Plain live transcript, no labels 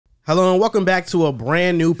Hello and welcome back to a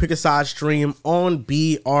brand new Pick a Side stream on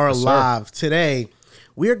BR Live. Today,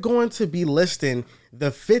 we're going to be listing the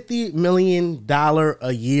 $50 million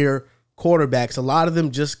a year quarterbacks. A lot of them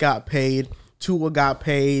just got paid. Tua got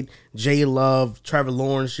paid, Jay Love, Trevor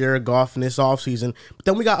Lawrence, Jared Goff in this offseason. But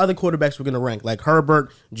then we got other quarterbacks we're going to rank, like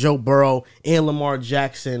Herbert, Joe Burrow, and Lamar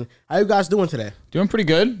Jackson. How you guys doing today? Doing pretty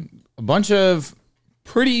good. A bunch of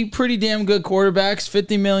pretty damn good quarterbacks,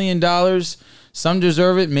 $50 million. Some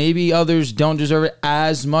deserve it. Maybe others don't deserve it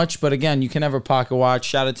as much. But again, you can never pocket watch.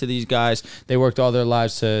 Shout out to these guys. They worked all their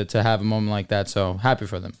lives to have a moment like that. So happy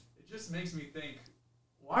for them. It just makes me think,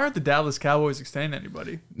 why aren't the Dallas Cowboys extending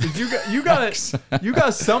anybody? You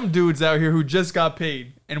got some dudes out here who just got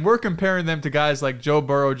paid, and we're comparing them to guys like Joe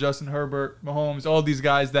Burrow, Justin Herbert, Mahomes, all these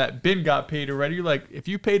guys that got paid already. You're like, if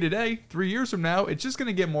you pay today, 3 years from now, it's just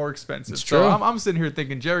gonna get more expensive. It's so true. I'm sitting here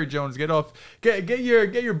thinking, Jerry Jones, get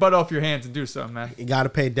your butt off your hands and do something, man. You got to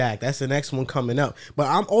pay Dak. That's the next one coming up. But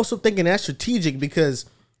I'm also thinking that's strategic because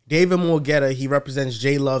David Morgetta, he represents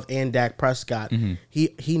Jay Love and Dak Prescott. Mm-hmm.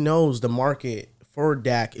 He knows the market for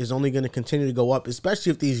Dak is only going to continue to go up, especially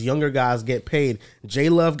if these younger guys get paid. Jay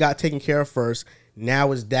Love got taken care of first.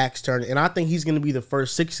 Now it's Dak's turn, and I think he's going to be the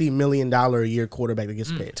first $60 million a year quarterback that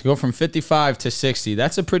gets paid. To go from 55 to 60,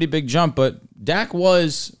 that's a pretty big jump, but Dak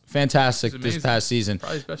was fantastic this past season.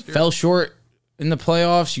 Probably his best year. Fell short in the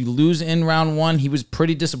playoffs. You lose in round one. He was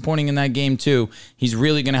pretty disappointing in that game, too. He's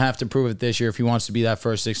really going to have to prove it this year if he wants to be that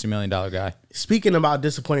first $60 million guy. Speaking about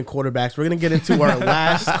disappointing quarterbacks, we're going to get into our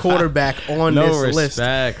last quarterback on this list.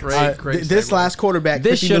 Great This segue. last quarterback,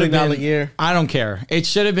 This $50 should have million been a year. I don't care. It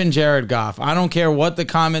should have been Jared Goff. I don't care what the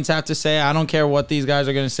comments have to say. I don't care what these guys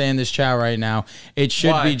are going to say in this chat right now. It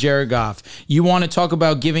should be Jared Goff. You want to talk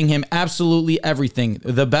about giving him absolutely everything.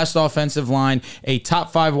 The best offensive line, a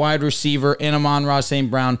top 5 wide receiver in Amon-Ra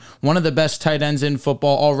St. Brown, one of the best tight ends in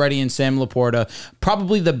football already in Sam Laporta,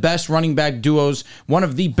 probably the best running back duos, one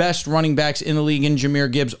of the best running backs in the league in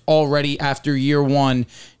Jahmyr Gibbs already after year one.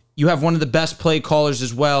 You have one of the best play callers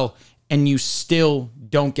as well, and you still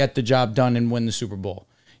don't get the job done and win the Super Bowl.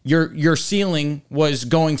 Your ceiling was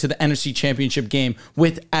going to the NFC Championship game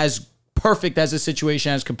with as perfect as a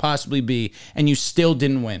situation as could possibly be, and you still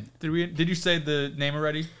didn't win. Did you say the name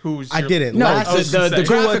already? I didn't. No, the The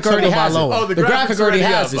graphic already has it. Oh, the graphic already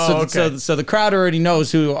has it. So the crowd already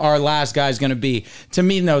knows who our last guy is going to be. To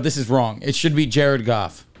me, no, this is wrong. It should be Jared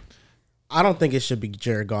Goff. I don't think it should be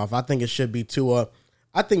Jared Goff. I think it should be Tua.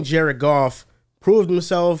 I think Jared Goff proved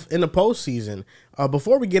himself in the postseason.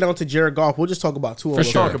 Before we get on to Jared Goff, we'll just talk about Tua.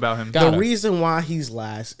 Let's talk about him. The reason why he's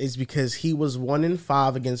last is because he was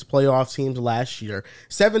 1-5 against playoff teams last year.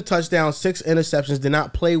 7 touchdowns, 6 interceptions, did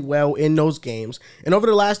not play well in those games. And over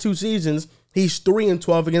the last 2 seasons, he's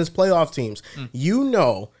 3-12 against playoff teams. You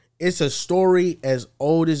know, it's a story as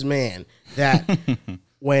old as man that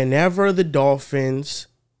whenever the Dolphins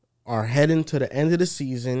are heading to the end of the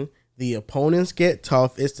season, the opponents get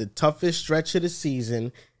tough. It's the toughest stretch of the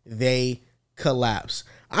season. They collapse.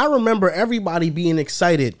 I remember everybody being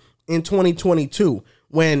excited in 2022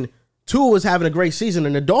 when Tua was having a great season,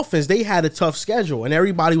 and the Dolphins, they had a tough schedule, and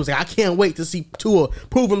everybody was like, I can't wait to see Tua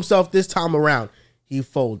prove himself this time around. He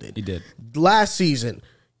folded. He did. Last season,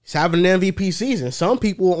 he's having an MVP season. Some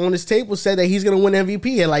people on this table said that he's going to win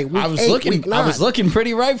MVP at like week 8, week 9. I was looking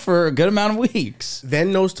pretty right for a good amount of weeks.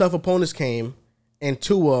 Then those tough opponents came, and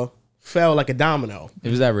Tua fell like a domino. It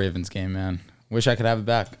was that Ravens game, man. Wish I could have it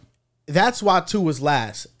back. That's why Tua's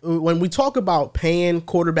last. When we talk about paying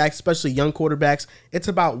quarterbacks, especially young quarterbacks, it's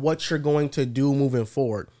about what you're going to do moving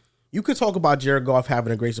forward. You could talk about Jared Goff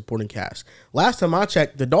having a great supporting cast. Last time I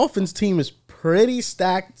checked, the Dolphins team is pretty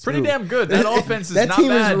stacked. Pretty damn good. That offense is that not team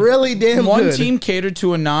bad. is really damn good. One team catered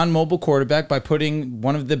to a non-mobile quarterback by putting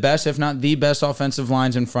one of the best, if not the best, offensive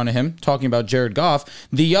lines in front of him, talking about Jared Goff.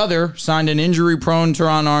 The other signed an injury-prone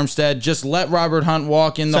Teron Armstead, just let Robert Hunt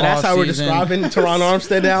walk in the offseason. So that's how we're describing Teron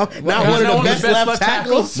Armstead now? Not one of the best left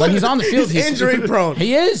tackles? When he's on the field, he's injury-prone.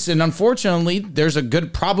 He is, and unfortunately, there's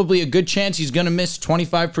probably a good chance he's going to miss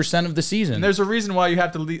 25% of the season. And there's a reason why you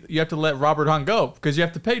have to let Robert Hunt go, because you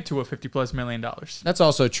have to pay Tua $50+ million. That's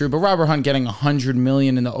also true, but Robert Hunt getting $100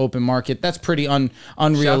 million in the open market, that's pretty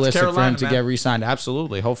unrealistic for him to get re-signed.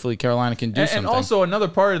 Absolutely. Hopefully Carolina can do something. And also another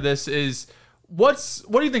part of this is what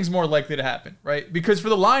do you think is more likely to happen, right? Because for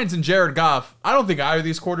the Lions and Jared Goff, I don't think either of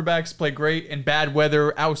these quarterbacks play great in bad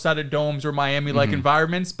weather outside of domes or Miami-like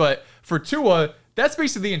environments, but for Tua, that's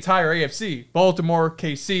basically the entire AFC. Baltimore,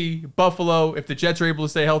 KC, Buffalo, if the Jets are able to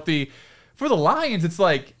stay healthy. For the Lions, it's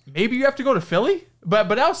like maybe you have to go to Philly,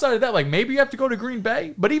 but outside of that, like maybe you have to go to Green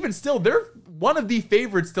Bay. But even still, they're one of the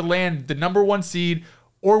favorites to land the #1 seed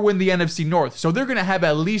or win the NFC North. So they're going to have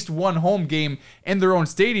at least one home game in their own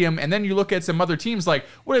stadium. And then you look at some other teams, like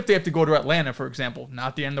what if they have to go to Atlanta, for example?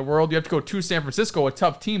 Not the end of the world. You have to go to San Francisco, a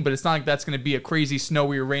tough team, but it's not like that's going to be a crazy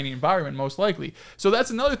snowy or rainy environment, most likely. So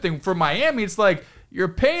that's another thing. For Miami, it's like, you're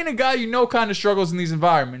paying a guy kind of struggles in these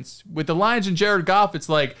environments. With the Lions and Jared Goff, it's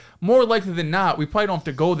like, more likely than not, we probably don't have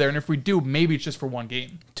to go there. And if we do, maybe it's just for one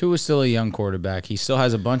game. Tua is still a young quarterback. He still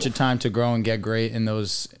has a bunch of time to grow and get great in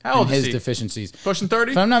those his deficiencies. Pushing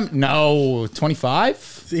 30? No,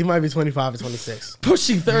 25? He might be 25 or 26.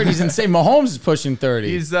 Pushing 30 is insane. Mahomes is pushing 30.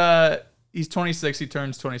 He's 26. He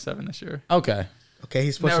turns 27 this year. Okay,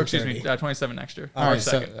 he's pushing 27 next year. All right,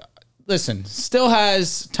 so listen, still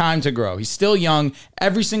has time to grow. He's still young.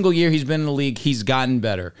 Every single year he's been in the league, he's gotten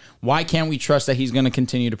better. Why can't we trust that he's going to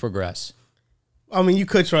continue to progress? I mean, you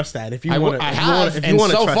could trust that if you want to. I have, and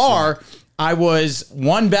so far, I was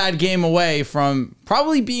one bad game away from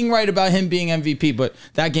probably being right about him being MVP, but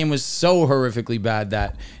that game was so horrifically bad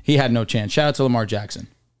that he had no chance. Shout out to Lamar Jackson.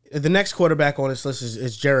 The next quarterback on this list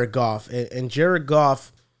is Jared Goff, and Jared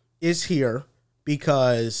Goff is here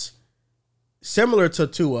because, similar to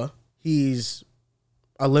Tua, he's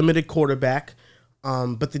a limited quarterback,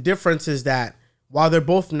 but the difference is that while they're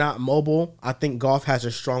both not mobile, I think Goff has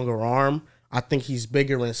a stronger arm. I think he's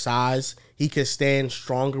bigger in size. He can stand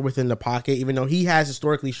stronger within the pocket, even though he has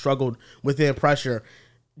historically struggled within pressure.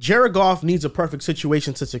 Jared Goff needs a perfect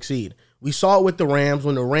situation to succeed. We saw it with the Rams.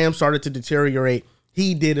 When the Rams started to deteriorate,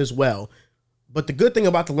 he did as well. But the good thing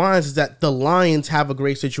about the Lions is that the Lions have a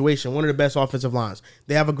great situation, one of the best offensive lines.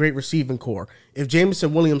 They have a great receiving core. If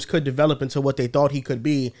Jameson Williams could develop into what they thought he could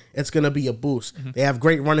be, it's going to be a boost. Mm-hmm. They have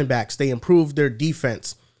great running backs. They improved their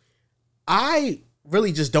defense. I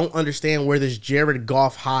really just don't understand where this Jared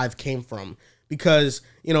Goff hive came from because,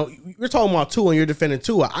 you're talking about Tua and you're defending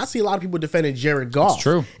Tua. I see a lot of people defending Jared Goff. It's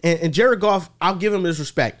true. And Jared Goff, I'll give him his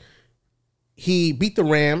respect. He beat the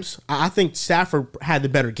Rams. I think Stafford had the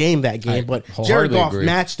better game that game, but Jared Goff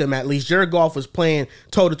matched him at least. Jared Goff was playing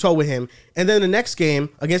toe-to-toe with him. And then the next game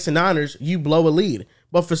against the Niners, you blow a lead.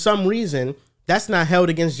 But for some reason, that's not held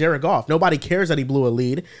against Jared Goff. Nobody cares that he blew a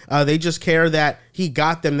lead. They just care that he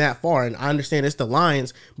got them that far. And I understand it's the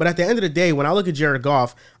Lions. But at the end of the day, when I look at Jared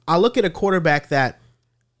Goff, I look at a quarterback that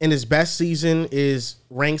in his best season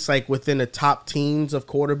ranks like within the top teens of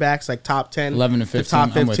quarterbacks, like top 10, 11 to 15,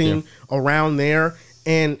 top 15, around there.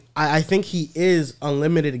 And I think he is a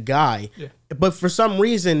limited guy. Yeah. But for some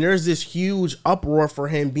reason, there's this huge uproar for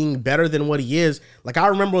him being better than what he is. Like, I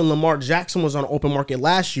remember when Lamar Jackson was on open market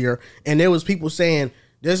last year, and there was people saying,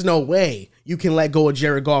 there's no way you can let go of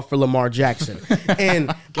Jared Goff for Lamar Jackson.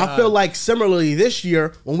 And I feel like similarly this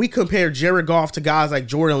year, when we compare Jared Goff to guys like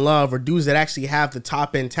Jordan Love or dudes that actually have the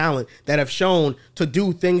top-end talent that have shown to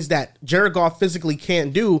do things that Jared Goff physically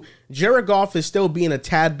can't do, Jared Goff is still being a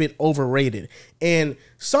tad bit overrated. And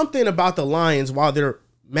something about the Lions, while they're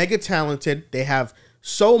mega talented, they have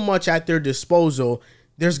so much at their disposal,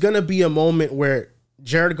 there's going to be a moment where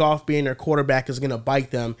Jared Goff being their quarterback is going to bite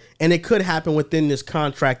them, and it could happen within this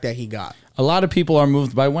contract that he got. A lot of people are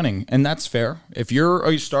moved by winning, and that's fair. If you're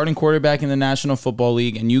a starting quarterback in the National Football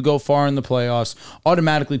League and you go far in the playoffs,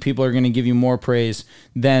 automatically people are going to give you more praise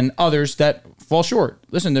than others that fall short.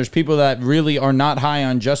 Listen, there's people that really are not high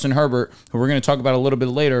on Justin Herbert, who we're going to talk about a little bit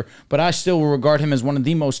later, but I still will regard him as one of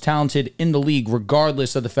the most talented in the league,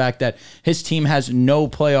 regardless of the fact that his team has no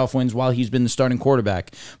playoff wins while he's been the starting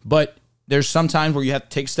quarterback. But there's some times where you have to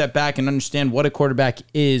take a step back and understand what a quarterback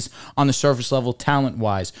is on the surface level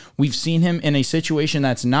talent-wise. We've seen him in a situation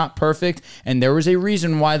that's not perfect, and there was a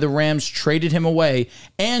reason why the Rams traded him away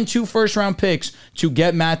and 2 first-round picks to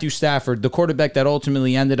get Matthew Stafford, the quarterback that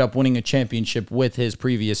ultimately ended up winning a championship with his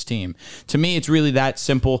previous team. To me, it's really that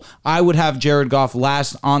simple. I would have Jared Goff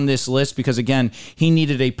last on this list because, again, he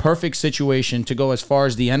needed a perfect situation to go as far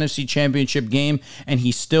as the NFC Championship game, and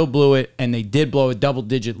he still blew it, and they did blow a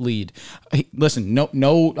double-digit lead. Listen,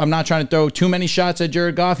 no, I'm not trying to throw too many shots at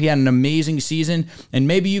Jared Goff. He had an amazing season, and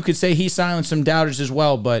maybe you could say he silenced some doubters as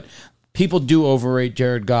well, but people do overrate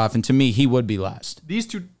Jared Goff, and to me, he would be last. These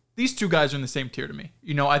two guys are in the same tier to me.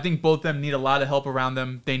 I think both of them need a lot of help around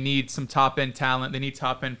them. They need some top-end talent. They need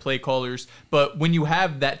top-end play callers. But when you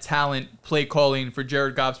have that talent, play calling for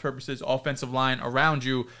Jared Goff's purposes, offensive line around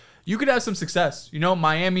you, you could have some success.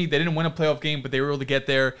 Miami, they didn't win a playoff game, but they were able to get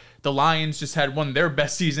there. The Lions just had one of their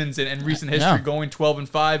best seasons in recent history, going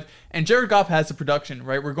 12-5. And Jared Goff has the production,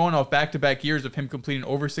 right? We're going off back-to-back years of him completing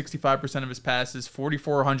over 65% of his passes,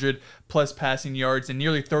 4,400 plus passing yards, and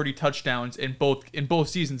nearly 30 touchdowns in both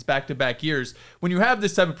seasons, back-to-back years. When you have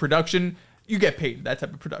this type of production, you get paid that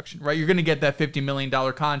type of production, right? You're going to get that $50 million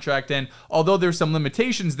contract. And although there's some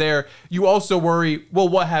limitations there, you also worry, well,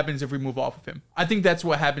 what happens if we move off of him? I think that's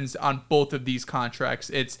what happens on both of these contracts.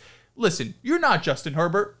 It's, listen, you're not Justin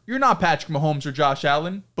Herbert, you're not Patrick Mahomes or Josh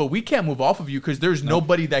Allen, but we can't move off of you because there's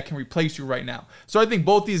nobody that can replace you right now. So I think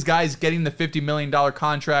both these guys getting the $50 million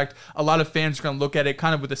contract, a lot of fans are going to look at it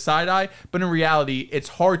kind of with a side eye, but in reality, it's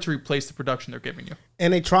hard to replace the production they're giving you.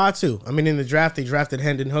 And they tried to. I mean, in the draft, they drafted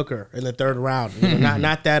Hendon Hooker in the 3rd round. You know,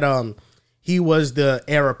 not that he was the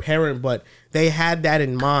heir apparent, but they had that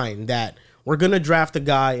in mind that we're going to draft a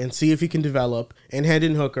guy and see if he can develop. And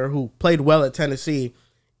Hendon Hooker, who played well at Tennessee.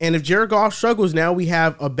 And if Jared Goff struggles, now we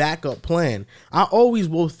have a backup plan. I always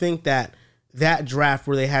will think that draft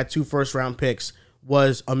where they had 2 first-round picks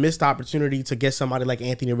was a missed opportunity to get somebody like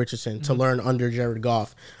Anthony Richardson to learn under Jared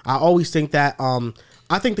Goff. I always think that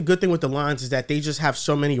I think the good thing with the Lions is that they just have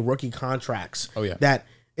so many rookie contracts that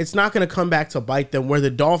it's not going to come back to bite them, where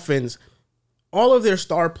the Dolphins, all of their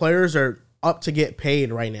star players are up to get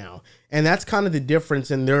paid right now. And that's kind of the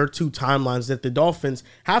difference in their 2 timelines, that the Dolphins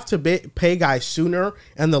have to pay guys sooner,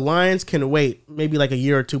 and the Lions can wait maybe like a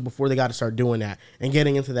year or 2 before they got to start doing that and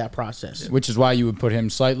getting into that process. Which is why you would put him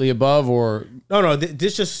slightly above, or... No, this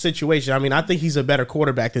is just a situation. I mean, I think he's a better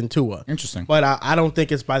quarterback than Tua. Interesting. But I don't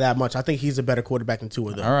think it's by that much. I think he's a better quarterback than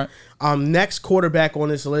Tua, though. All right. Next quarterback on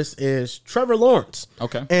this list is Trevor Lawrence.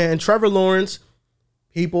 Okay. And Trevor Lawrence,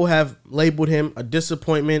 people have labeled him a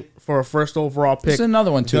disappointment for a 1st overall pick. There's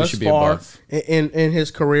another one, too, that should be above. In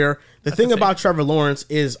his career. The thing about Trevor Lawrence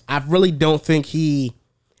is I really don't think he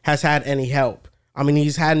has had any help. I mean,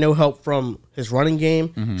 he's had no help from his running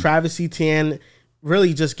game. Travis Etienne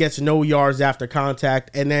really just gets no yards after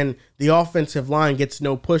contact, and then the offensive line gets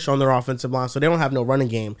no push on their offensive line, so they don't have no running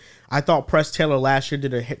game. I thought Press Taylor last year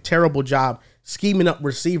did a terrible job scheming up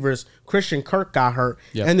receivers. Christian Kirk got hurt,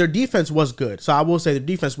 and their defense was good. So I will say the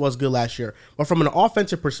defense was good last year. But from an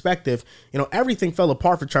offensive perspective, you know, everything fell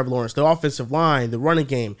apart for Trevor Lawrence. The offensive line, the running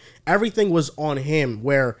game, everything was on him.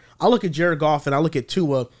 Where I look at Jared Goff and I look at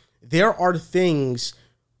Tua, there are things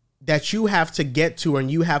that you have to get to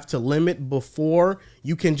and you have to limit before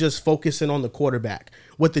you can just focus in on the quarterback.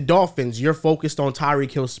 With the Dolphins, you're focused on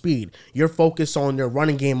Tyreek Hill's speed. You're focused on their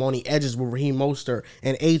running game on the edges with Raheem Mostert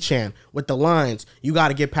and Achane. With the Lions, you got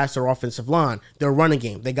to get past their offensive line, their running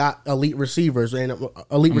game. They got elite receivers and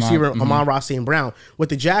Amon-Ra St. Brown. With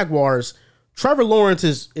the Jaguars, Trevor Lawrence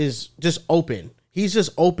is just open. He's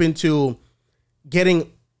just open to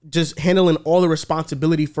handling all the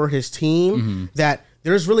responsibility for his team that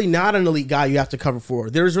there's really not an elite guy you have to cover for.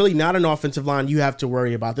 There's really not an offensive line you have to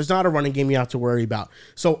worry about. There's not a running game you have to worry about.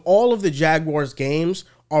 So all of the Jaguars games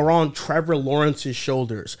are on Trevor Lawrence's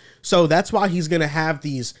shoulders. So that's why he's going to have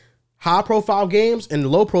these high-profile games and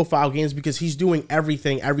low-profile games, because he's doing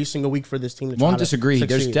everything every single week for this team. Won't disagree.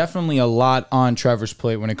 There's definitely a lot on Trevor's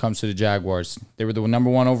plate when it comes to the Jaguars. They were the number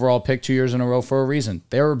 1 overall pick 2 years in a row for a reason.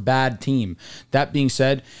 They're a bad team. That being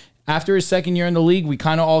said, after his 2nd year in the league, we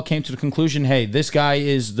kind of all came to the conclusion, hey, this guy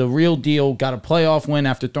is the real deal, got a playoff win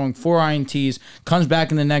after throwing 4 INTs, comes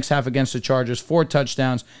back in the next half against the Chargers, 4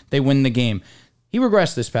 touchdowns, they win the game. He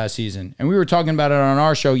regressed this past season, and we were talking about it on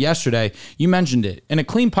our show yesterday. You mentioned it. In a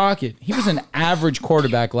clean pocket, he was an average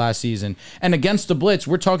quarterback last season. And against the blitz,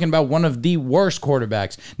 we're talking about one of the worst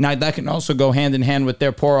quarterbacks. Now, that can also go hand in hand with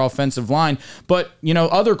their poor offensive line. But, you know,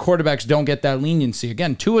 other quarterbacks don't get that leniency.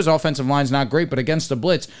 Again, Tua's offensive line is not great, but against the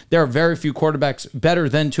blitz, there are very few quarterbacks better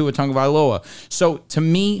than Tua Tagovailoa. So, to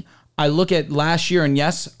me, I look at last year, and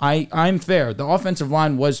yes, I'm fair. The offensive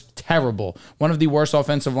line was terrible. One of the worst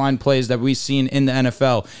offensive line plays that we've seen in the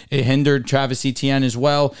NFL. It hindered Travis Etienne as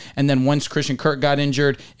well. And then once Christian Kirk got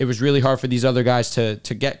injured, it was really hard for these other guys to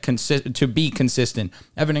be consistent.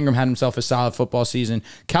 Evan Ingram had himself a solid football season.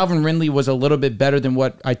 Calvin Ridley was a little bit better than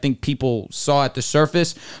what I think people saw at the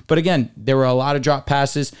surface. But again, there were a lot of drop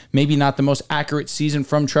passes. Maybe not the most accurate season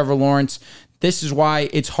from Trevor Lawrence. This is why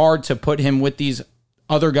it's hard to put him with these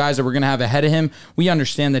other guys that we're going to have ahead of him. We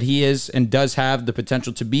understand that he is and does have the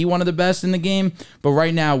potential to be one of the best in the game, but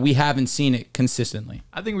right now we haven't seen it consistently.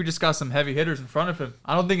 I think we just got some heavy hitters in front of him.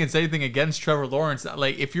 I don't think it's anything against Trevor Lawrence.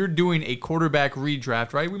 Like, if you're doing a quarterback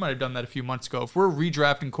redraft, right? We might have done that a few months ago. If we're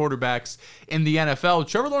redrafting quarterbacks in the NFL,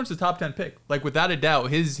 Trevor Lawrence is a top 10 pick. Like, without a doubt,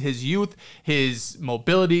 his youth, his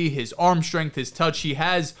mobility, his arm strength, his touch, he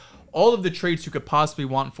has all of the traits you could possibly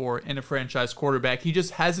want for in a franchise quarterback. He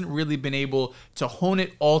just hasn't really been able to hone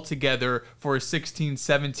it all together for a 16,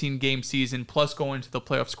 17 game season, plus going into the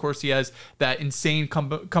playoffs. Of course, he has that insane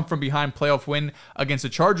come from behind playoff win against the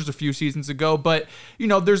Chargers a few seasons ago. But,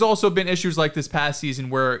 there's also been issues like this past season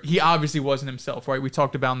where he obviously wasn't himself, right? We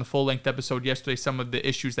talked about in the full-length episode yesterday some of the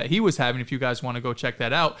issues that he was having, if you guys want to go check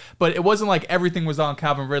that out. But it wasn't like everything was on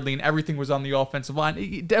Calvin Ridley and everything was on the offensive line.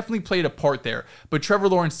 It definitely played a part there. But Trevor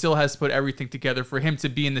Lawrence still has to put everything together for him to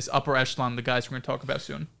be in this upper echelon, the guys we're going to talk about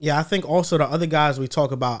soon. Yeah, I think also the other guys we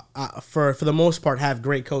talk about, for the most part, have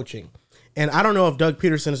great coaching. And I don't know if Doug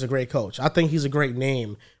Peterson is a great coach. I think he's a great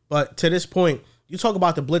name. But to this point, you talk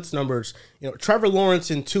about the blitz numbers. Trevor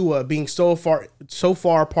Lawrence and Tua being so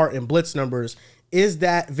far apart in blitz numbers, is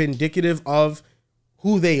that vindicative of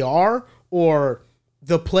who they are or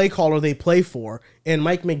the play caller they play for, and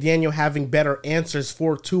Mike McDaniel having better answers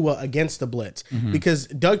for Tua against the blitz? Because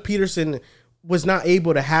Doug Peterson was not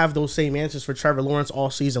able to have those same answers for Trevor Lawrence all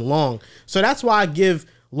season long. So that's why I give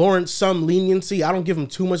Lawrence some leniency. I don't give him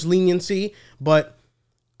too much leniency, but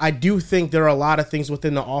I do think there are a lot of things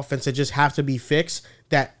within the offense that just have to be fixed,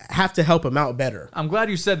 that have to help him out better. I'm glad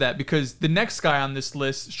you said that, because the next guy on this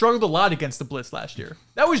list struggled a lot against the blitz last year.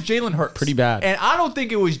 That was Jalen Hurts. Pretty bad. And I don't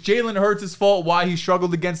think it was Jalen Hurts' fault why he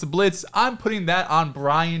struggled against the blitz. I'm putting that on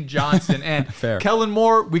Brian Johnson. And Kellen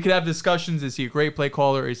Moore, we could have discussions. Is he a great play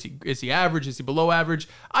caller? Is he average? Is he below average?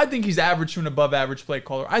 I think he's average to an above average play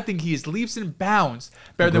caller. I think he is leaps and bounds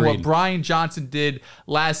better than what Brian Johnson did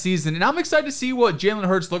last season. And I'm excited to see what Jalen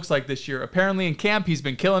Hurts looks like this year. Apparently in camp, he's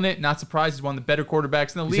been killing it. Not surprised, he's one of the better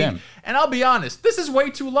quarterbacks in the league. And I'll be honest, this is way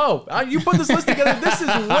too low. You put this list together, this is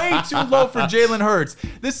way too low for Jalen Hurts.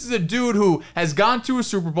 This is a dude who has gone to a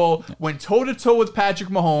Super Bowl, went toe-to-toe with Patrick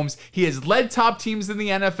Mahomes. He has led top teams in the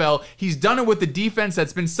NFL. He's done it with the defense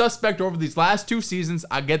that's been suspect over these last 2 seasons.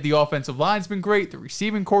 I get the offensive line's been great. The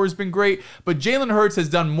receiving core has been great. But Jalen Hurts has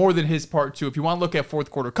done more than his part, too. If you want to look at fourth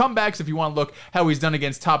quarter comebacks, if you want to look how he's done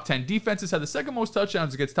against top 10 defenses, had the second most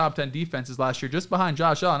touchdowns against top 10 defenses last year, just behind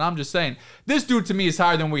Josh Allen. I'm just saying, this dude to me is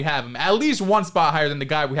higher than we have him. At least one spot higher than the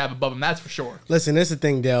guy we have above him. That's for sure. Listen, this is the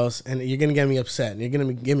thing, Dales, and you're going to get me upset. And you're going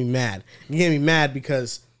to get me mad. You're going to get me mad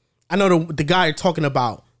because I know the guy you're talking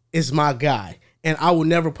about is my guy. And I will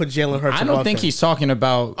never put Jalen Hurts I don't think he's talking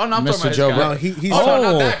about Mr. Joe Burrow. No, he's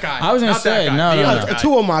not that guy. I was going to say, no.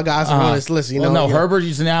 2 of my guys are on this list. Herbert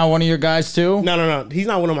is now one of your guys too? No. He's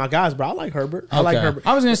not one of my guys, bro. I like Herbert. Okay. I like Herbert.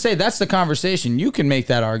 I was going to say, that's the conversation. You can make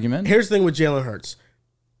that argument. Here's the thing with Jalen Hurts.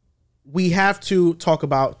 We have to talk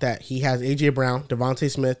about that he has A.J. Brown,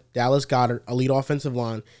 Devontae Smith, Dallas Goedert, elite offensive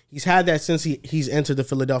line. He's had that since he's entered the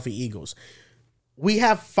Philadelphia Eagles. We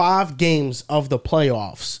have 5 games of the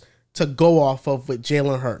playoffs to go off of with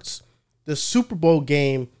Jalen Hurts. The Super Bowl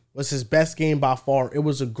game was his best game by far. It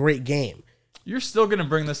was a great game. You're still going to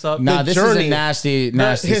bring this up? Nah, this is a nasty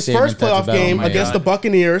His first playoff game against the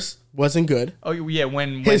Buccaneers wasn't good. Oh, yeah.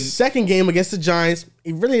 When his second game against the Giants,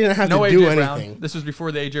 he really didn't have to do anything. Brown. This was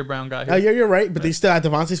before the A.J. Brown got here. Oh, yeah, you're right. But they still had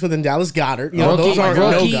Devontae Smith and Dallas Goedert. Those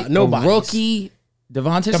aren't nobody. Rookie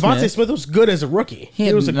Devontae Smith was good as a rookie.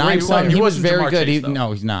 He was a great player. He was very good.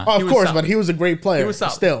 No, he's not. Oh, of course, but he was a great player. He was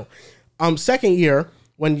still. Second year,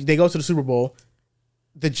 when they go to the Super Bowl,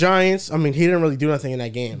 the Giants, he didn't really do nothing in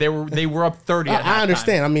that game. They were up 30 at halftime. I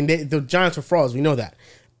understand. The Giants were frauds. We know that.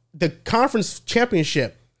 The conference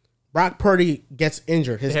championship, Brock Purdy gets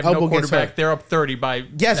injured. His elbow gets hurt. They're up 30 by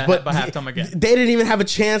halftime again. They didn't even have a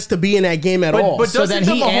chance to be in that game at all. But so then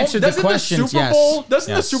he answered the questions.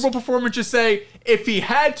 Doesn't the Super Bowl performance just say if he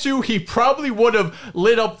had to, he probably would have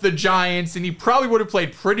lit up the Giants and he probably would have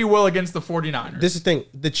played pretty well against the 49ers? This is the thing.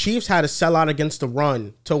 The Chiefs had to sell out against the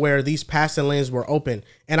run to where these passing lanes were open.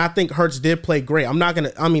 And I think Hurts did play great.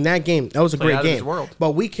 That game, that was a great game.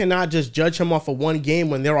 But we cannot just judge him off of one game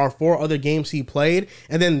when there are 4 other games he played.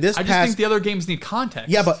 And then I just think the other games need context.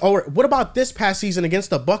 Yeah, but what about this past season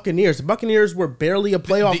against the Buccaneers? The Buccaneers were barely a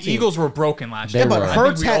playoff team. The Eagles were broken last year. But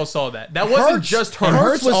Hurts, we all saw that. That wasn't just Hurts.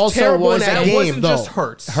 Hurts was terrible in that game, wasn't just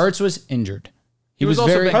Hurts. Hurts was injured. He was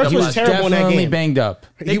terrible in that game. Banged up.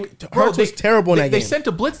 Hurts was terrible in that game. They sent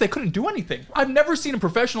a blitz. They couldn't do anything. I've never seen a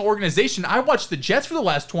professional organization. I watched the Jets for the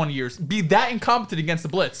last 20 years be that incompetent against the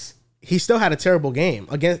blitz. He still had a terrible game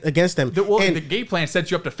against them. The game plan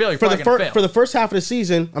sets you up to fail. For the first half of the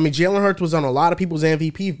season, Jalen Hurts was on a lot of people's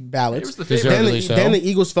MVP ballots. Then the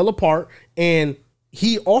Eagles fell apart, and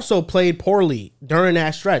he also played poorly during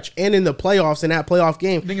that stretch and in the playoffs. In that playoff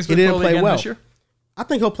game, he didn't play well. This year? I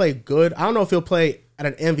think he'll play good. I don't know if he'll play at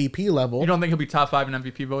an MVP level. You don't think he'll be top 5 in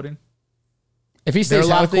MVP voting? If he stays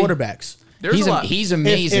healthy, a lot of quarterbacks. He's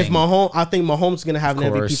amazing. If Mahomes, I think Mahomes is going to have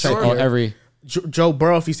an MVP second year. Joe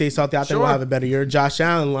Burrow, if he stays healthy, I think will have a better year. Josh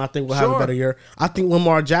Allen, I think will have a better year. I think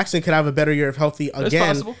Lamar Jackson could have a better year if healthy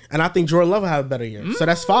again. And I think Jordan Love will have a better year. So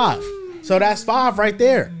that's 5. So that's 5 right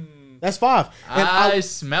there. That's 5. And I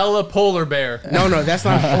smell a polar bear. No, that's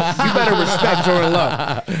not. You better respect Jordan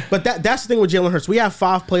Love. But that's the thing with Jalen Hurts. We have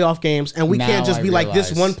 5 playoff games, and we can't just be like,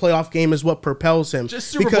 this one playoff game is what propels him. Just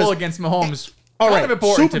Super Bowl against Mahomes. All right,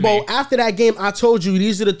 Super Bowl. After that game, I told you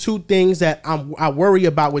these are the 2 things that I worry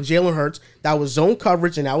about with Jalen Hurts. That was zone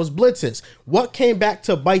coverage and that was blitzes. What came back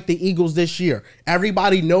to bite the Eagles this year?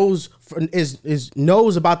 Everybody knows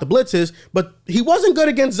about the blitzes, but he wasn't good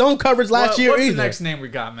against zone coverage last year either. What's the next name we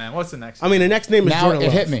got, man? What's the next? I mean, the next name is Jordan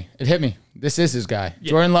Love. It hit me. This is his guy. Yeah.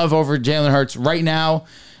 Jordan Love over Jalen Hurts right now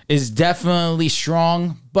is definitely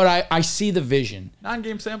strong, but I see the vision.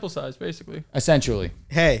 9-game sample size, basically. Essentially.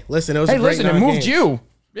 Hey, listen, it was a great 9 it moved games. You.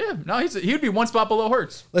 Yeah, no, he would be 1 spot below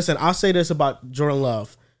Hurts. Listen, I'll say this about Jordan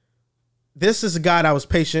Love. This is a guy that was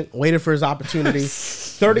patient, waited for his opportunity.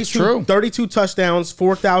 32 touchdowns,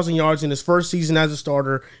 4,000 yards in his first season as a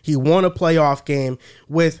starter. He won a playoff game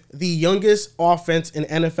with the youngest offense in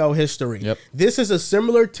NFL history. Yep. This is a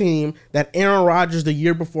similar team that Aaron Rodgers the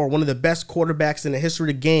year before, one of the best quarterbacks in the history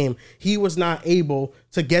of the game, he was not able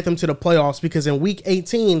to get them to the playoffs because in week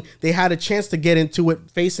 18, they had a chance to get into it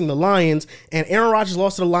facing the Lions, and Aaron Rodgers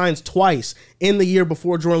lost to the Lions twice in the year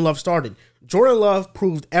before Jordan Love started. Jordan Love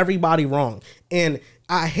proved everybody wrong. And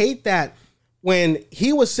I hate that when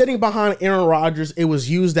he was sitting behind Aaron Rodgers, it was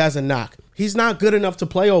used as a knock. He's not good enough to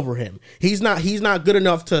play over him. He's not good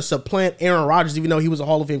enough to supplant Aaron Rodgers, even though he was a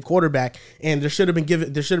Hall of Fame quarterback, and there should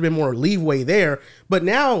have been more leeway there. But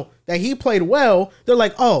now that he played well, they're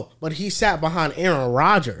like, oh, but he sat behind Aaron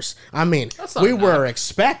Rodgers. I mean, we were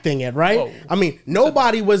expecting it, right? Whoa. I mean,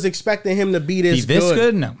 nobody was expecting him to be this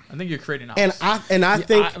good. No, I think you're creating and I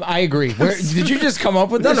think I agree. Did you just come up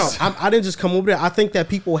with this? No, I didn't just come up with it. I think that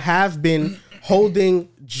people have been holding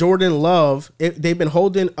Jordan Love. They've been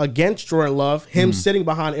holding against Jordan Love, him sitting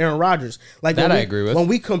behind Aaron Rodgers. Like that, I agree with. When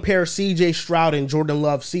we compare C.J. Stroud and Jordan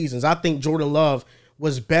Love seasons, I think Jordan Love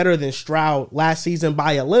was better than Stroud last season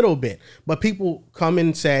by a little bit. But people come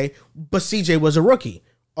and say, but C.J. was a rookie.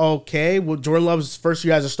 Okay, well, Jordan Love's first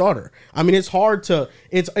year as a starter. I mean, it's hard to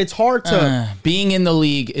being in the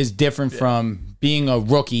league is different from being a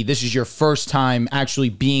rookie. This is your first time actually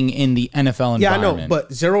being in the NFL environment. Yeah, I know,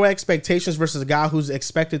 but 0 expectations versus a guy who's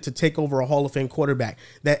expected to take over a Hall of Fame quarterback.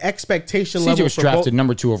 That expectation level was drafted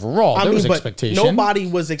number 2 overall. There was expectation. Nobody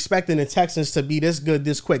was expecting the Texans to be this good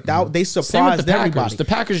this quick. They surprised everybody. The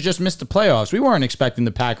Packers just missed the playoffs. We weren't expecting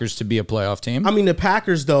the Packers to be a playoff team. I mean, the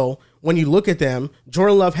Packers, though, when you look at them,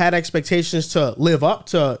 Jordan Love had expectations to live up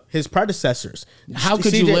to his predecessors. How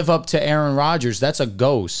could you live up to Aaron Rodgers? That's a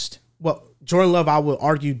ghost. Well, Jordan Love, I would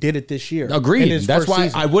argue, did it this year. Agreed. That's why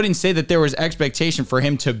I wouldn't say that there was expectation for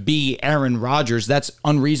him to be Aaron Rodgers. That's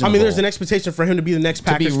unreasonable. I mean, there's an expectation for him to be the next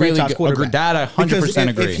Packers franchise quarterback. That I 100%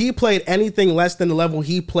 agree. If he played anything less than the level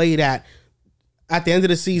he played at the end of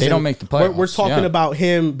the season, they don't make the playoffs. We're talking about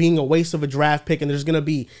him being a waste of a draft pick, and there's going to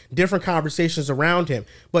be different conversations around him.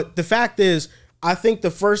 But the fact is, I think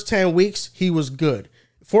the first 10 weeks, he was good.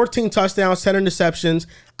 14 touchdowns, 10 interceptions.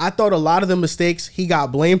 I thought a lot of the mistakes he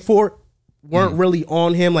got blamed for weren't really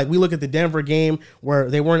on him. Like, we look at the Denver game where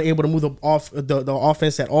they weren't able to move the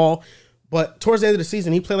offense at all. But towards the end of the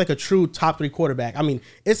season, he played like a true top 3 quarterback. I mean,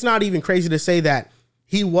 it's not even crazy to say that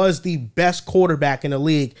he was the best quarterback in the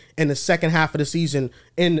league in the second half of the season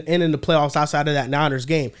and in the playoffs outside of that Niners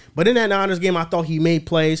game. But in that Niners game, I thought he made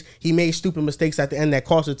plays. He made stupid mistakes at the end that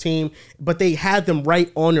cost the team. But they had them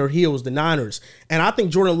right on their heels, the Niners. And I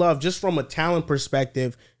think Jordan Love, just from a talent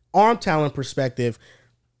perspective, arm talent perspective,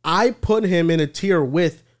 I put him in a tier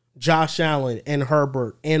with Josh Allen and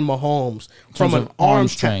Herbert and Mahomes from an arm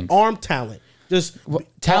talent. Just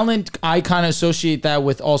talent, I kind of associate that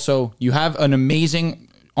with also you have an amazing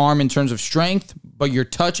arm in terms of strength, but your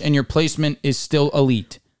touch and your placement is still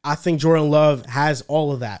elite. I think Jordan Love has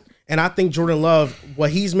all of that. And I think Jordan Love,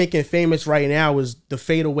 what he's making famous right now is the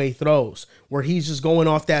fadeaway throws, where he's just going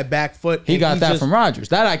off that back foot. He got that from Rodgers.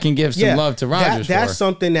 That I can give some love to Rodgers for. That's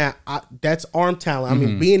something that's arm talent. I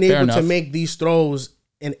mean, being able to make these throws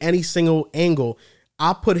in any single angle.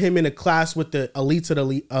 I put him in a class with the elites of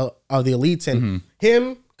the elites, and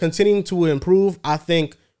him continuing to improve, I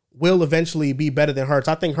think, will eventually be better than Hurts.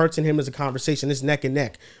 I think Hurts and him is a conversation. It's neck and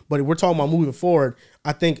neck. But if we're talking about moving forward,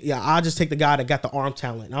 I think, I'll just take the guy that got the arm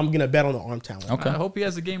talent. I'm going to bet on the arm talent. Okay. I hope he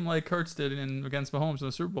has a game like Hurts did against Mahomes in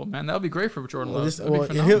the Super Bowl, man. That would be great for Jordan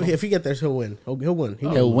Love. If he gets there, he'll win. He'll win.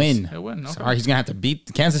 He'll win. Okay. Sorry, he's going to have to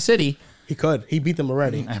beat Kansas City. He could. He beat them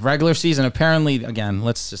already. Regular season, apparently, again,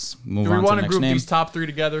 let's just move on to the next name. Do we want to group these top three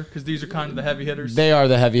together? Because these are kind of the heavy hitters. They are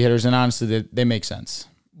the heavy hitters, and honestly, they make sense.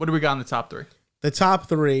 What do we got in the top three? The top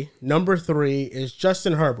three, number 3 is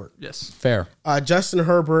Justin Herbert. Yes. Fair. Justin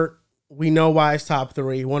Herbert, we know why he's top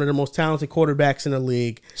 3. One of the most talented quarterbacks in the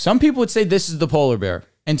league. Some people would say this is the polar bear.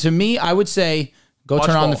 And to me, I would say watch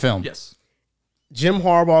turn on the film. Yes. Jim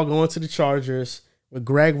Harbaugh going to the Chargers with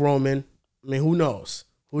Greg Roman. I mean, who knows?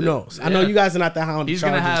 Who knows? Yeah. I know you guys are not the hound. He's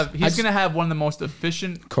gonna have one of the most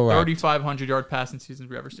efficient 3,500-yard passing seasons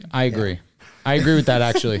we've ever seen. I agree. I agree with that,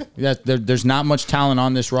 actually. There's not much talent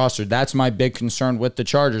on this roster. That's my big concern with the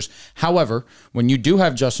Chargers. However, when you do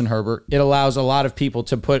have Justin Herbert, it allows a lot of people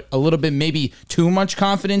to put a little bit, maybe too much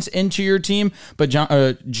confidence into your team. But Jim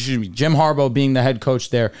Harbaugh being the head coach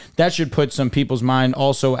there, that should put some people's mind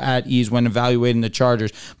also at ease when evaluating the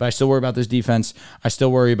Chargers. But I still worry about this defense. I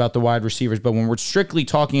still worry about the wide receivers. But when we're strictly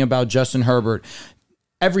talking about Justin Herbert,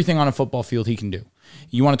 everything on a football field he can do.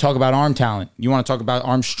 You want to talk about arm talent. You want to talk about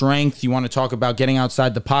arm strength. You want to talk about getting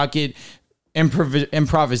outside the pocket,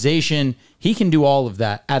 improvisation. He can do all of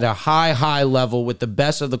that at a high level with the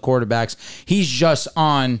best of the quarterbacks. He's just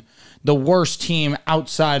on the worst team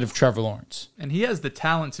outside of Trevor Lawrence. And he has the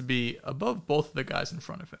talent to be above both of the guys in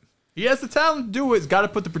front of him. He has the talent to do it. He's got to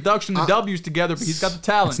put the production, the W's together, but he's got the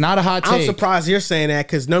talent. It's not a hot take. I'm surprised you're saying that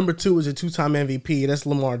because number 2 is a 2-time MVP. That's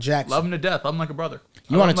Lamar Jackson. Love him to death. Love him like a brother.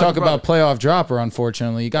 You want to talk about playoff dropper,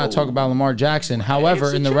 unfortunately. You got to talk about Lamar Jackson.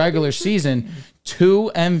 However, in the regular season,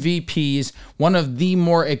 2 MVPs, one of the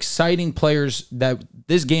more exciting players that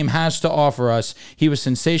this game has to offer us. He was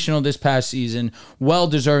sensational this past season, well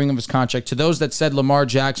deserving of his contract. To those that said Lamar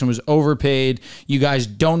Jackson was overpaid, you guys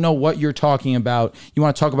don't know what you're talking about. You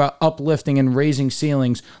want to talk about uplifting and raising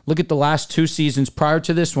ceilings. Look at the last 2 seasons prior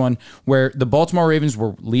to this one where the Baltimore Ravens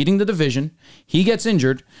were leading the division. He gets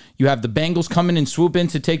injured. You have the Bengals come in and swoop in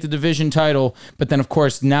to take the division title. But then, of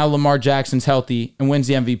course, now Lamar Jackson's healthy and wins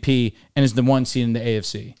the MVP and is the 1 seed in the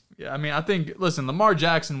AFC. Yeah, I mean, I think, listen, Lamar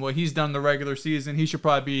Jackson, what he's done in the regular season, he should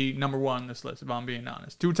probably be number 1 on this list, if I'm being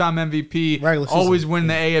honest. 2-time MVP, always win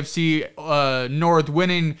the AFC North,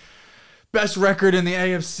 winning best record in the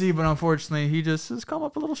AFC, but unfortunately, he just has come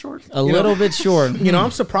up a little short. A little bit short.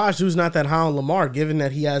 I'm surprised who's not that high on Lamar, given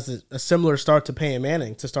that he has a similar start to Peyton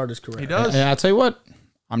Manning to start his career. He does. And I'll tell you what.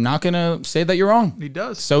 I'm not going to say that you're wrong. He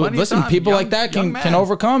does. So listen, people like that can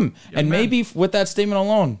overcome. And maybe with that statement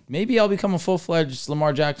alone, maybe I'll become a full-fledged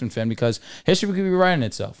Lamar Jackson fan because history could be writing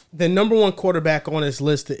itself. The number 1 quarterback on this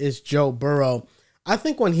list is Joe Burrow. I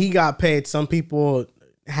think when he got paid, some people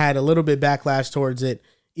had a little bit backlash towards it,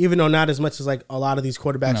 even though not as much as like a lot of these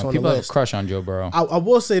quarterbacks on the list. People have a crush on Joe Burrow. I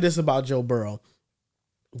will say this about Joe Burrow.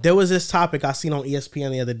 There was this topic I seen on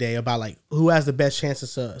ESPN the other day about like who has the best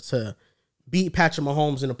chances to beat Patrick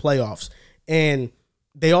Mahomes in the playoffs. And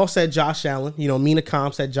they all said Josh Allen. Mina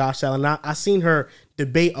Khan said Josh Allen. I seen her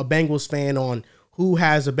debate a Bengals fan on who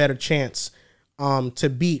has a better chance to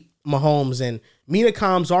beat Mahomes. And Mina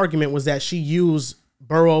Khan's argument was that she used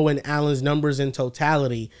Burrow and Allen's numbers in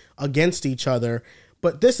totality against each other.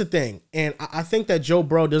 But this is the thing. And I think that Joe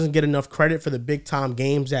Burrow doesn't get enough credit for the big-time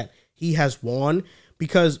games that he has won.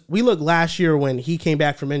 Because we look last year when he came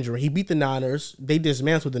back from injury. He beat the Niners. They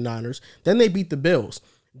dismantled the Niners. Then they beat the Bills.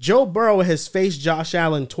 Joe Burrow has faced Josh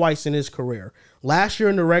Allen twice in his career. Last year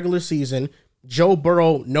in the regular season, Joe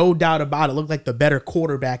Burrow, no doubt about it, looked like the better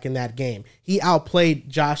quarterback in that game. He outplayed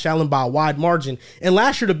Josh Allen by a wide margin. And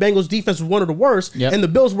last year, the Bengals defense was one of the worst, and the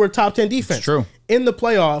Bills were a top 10 defense. It's true. In the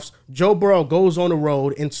playoffs, Joe Burrow goes on the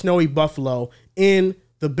road in snowy Buffalo in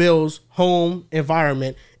the Bills' home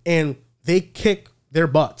environment, and they kick their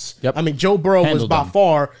butts. Yep. I mean, Joe Burrow was by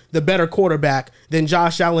far the better quarterback than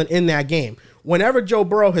Josh Allen in that game. Whenever Joe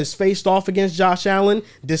Burrow has faced off against Josh Allen,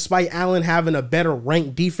 despite Allen having a better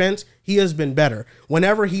ranked defense, he has been better.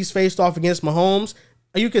 Whenever he's faced off against Mahomes,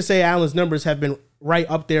 you could say Allen's numbers have been right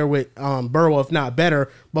up there with Burrow, if not better,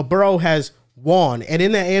 but Burrow has won. And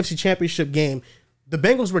in that AFC Championship game, the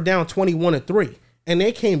Bengals were down 21-3, and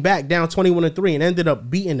they came back down 21-3 and ended up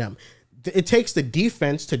beating them. It takes the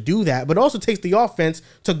defense to do that, but it also takes the offense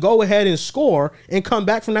to go ahead and score and come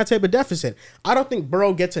back from that type of deficit. I don't think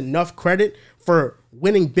Burrow gets enough credit for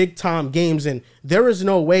winning big time games. And there is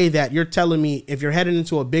no way that you're telling me if you're heading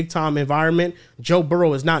into a big time environment, Joe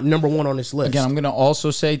Burrow is not number one on this list. Again, I'm going to also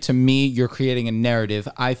say, to me, you're creating a narrative.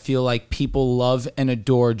 I feel like people love and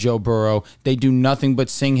adore Joe Burrow. They do nothing but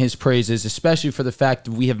sing his praises, especially for the fact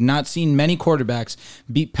that we have not seen many quarterbacks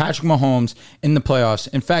beat Patrick Mahomes in the playoffs.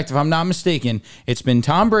 In fact, if I'm not mistaken, it's been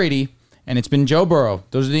Tom Brady and it's been Joe Burrow.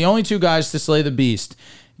 Those are the only two guys to slay the beast.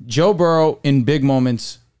 Joe Burrow in big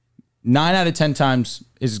moments, 9 out of 10 times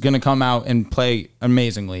is going to come out and play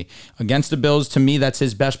amazingly. Against the Bills, to me, that's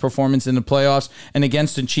his best performance in the playoffs. And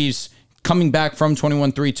against the Chiefs, coming back from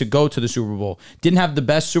 21-3 to go to the Super Bowl. Didn't have the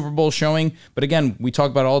best Super Bowl showing, but again, we talk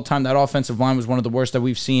about it all the time, that offensive line was one of the worst that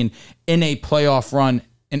we've seen in a playoff run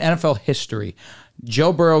in NFL history.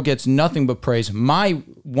 Joe Burrow gets nothing but praise. My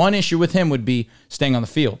one issue with him would be staying on the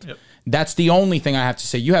field. Yep. That's the only thing I have to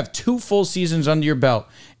say. You have 2 full seasons under your belt.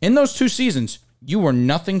 In those 2 seasons, you were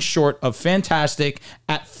nothing short of fantastic,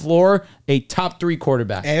 at floor, a top 3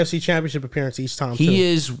 quarterback. AFC Championship appearance each time, He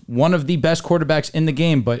is one of the best quarterbacks in the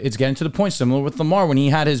game, but it's getting to the point, similar with Lamar, when he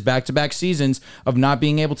had his back-to-back seasons of not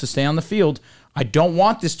being able to stay on the field. I don't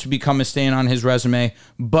want this to become a stain on his resume,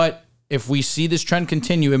 but if we see this trend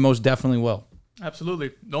continue, it most definitely will. Absolutely.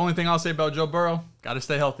 The only thing I'll say about Joe Burrow, got to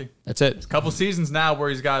stay healthy. That's it. There's a couple seasons now where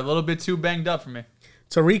he's got a little bit too banged up for me.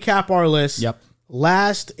 To recap our list, Yep.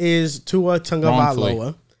 last is Tua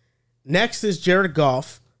Tagovailoa. Next is Jared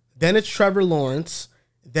Goff. Then it's Trevor Lawrence.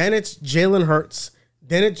 Then it's Jalen Hurts.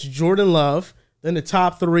 Then it's Jordan Love. Then the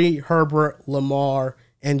top 3, Herbert, Lamar,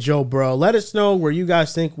 and Joe Burrow. Let us know where you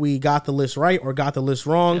guys think we got the list right or got the list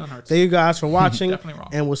wrong. Thank you guys for watching, Definitely wrong.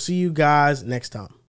 and we'll see you guys next time.